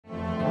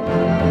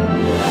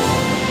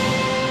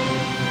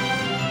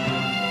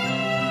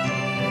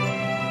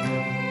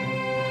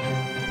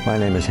My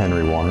name is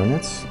Henry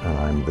Woronicz, and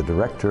I'm the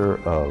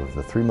director of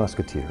The Three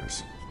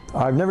Musketeers.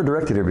 I've never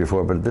directed here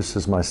before, but this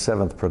is my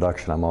 7th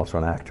production. I'm also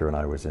an actor, and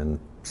I was in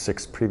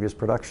 6 previous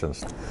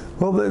productions.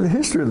 Well, the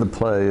history of the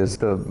play is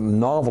the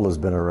novel has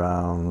been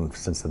around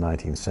since the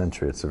 19th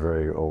century. It's a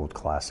very old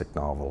classic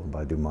novel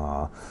by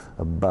Dumas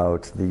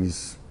about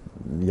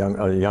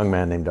a young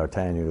man named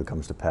D'Artagnan who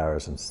comes to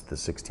Paris in the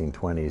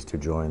 1620s to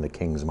join the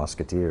King's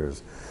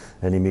Musketeers.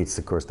 And he meets,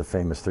 of course, the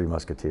famous 3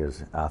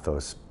 Musketeers,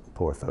 Athos,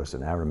 Porthos,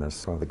 and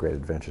Aramis, one of the great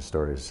adventure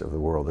stories of the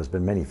world. There's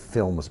been many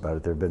films about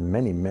it. There have been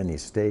many, many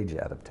stage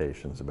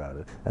adaptations about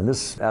it. And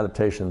this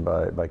adaptation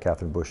by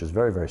Catherine Bush is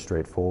very, very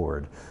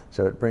straightforward.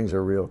 So it brings a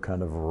real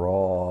kind of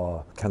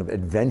raw kind of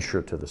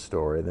adventure to the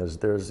story.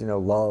 There's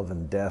love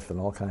and death and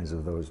all kinds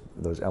of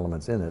those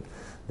elements in it.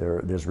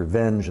 There's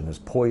revenge, and there's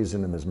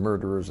poison, and there's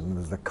murderers, and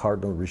there's the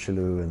Cardinal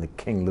Richelieu and the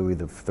King Louis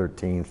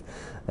XIII,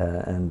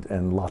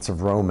 and lots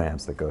of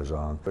romance that goes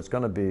on. It's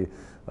going to be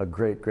a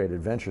great, great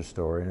adventure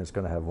story, and it's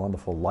going to have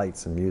wonderful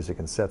lights and music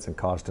and sets and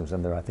costumes.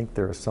 And I think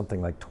there are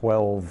something like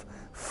 12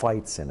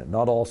 fights in it.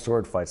 Not all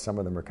sword fights, some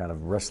of them are kind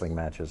of wrestling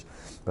matches,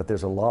 but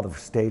there's a lot of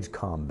stage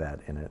combat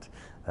in it.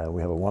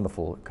 We have a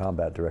wonderful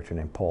combat director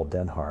named Paul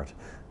Denhart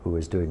who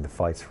is doing the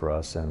fights for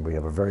us, and we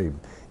have a very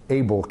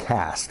able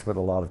cast with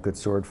a lot of good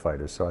sword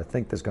fighters. So I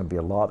think there's going to be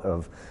a lot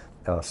of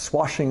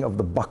swashing of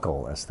the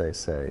buckle, as they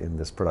say, in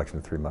this production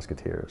of Three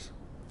Musketeers.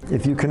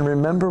 If you can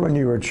remember when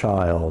you were a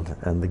child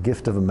and the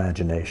gift of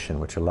imagination,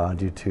 which allowed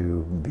you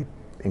to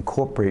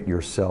incorporate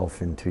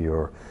yourself into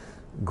your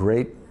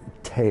great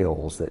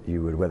tales that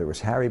you would, whether it was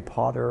Harry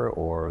Potter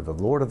or The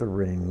Lord of the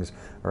Rings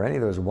or any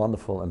of those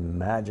wonderful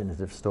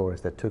imaginative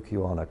stories that took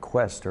you on a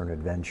quest or an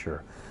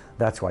adventure,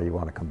 that's why you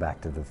want to come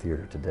back to the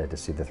theater today to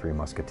see The Three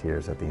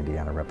Musketeers at the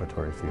Indiana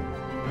Repertory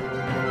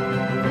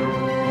Theater.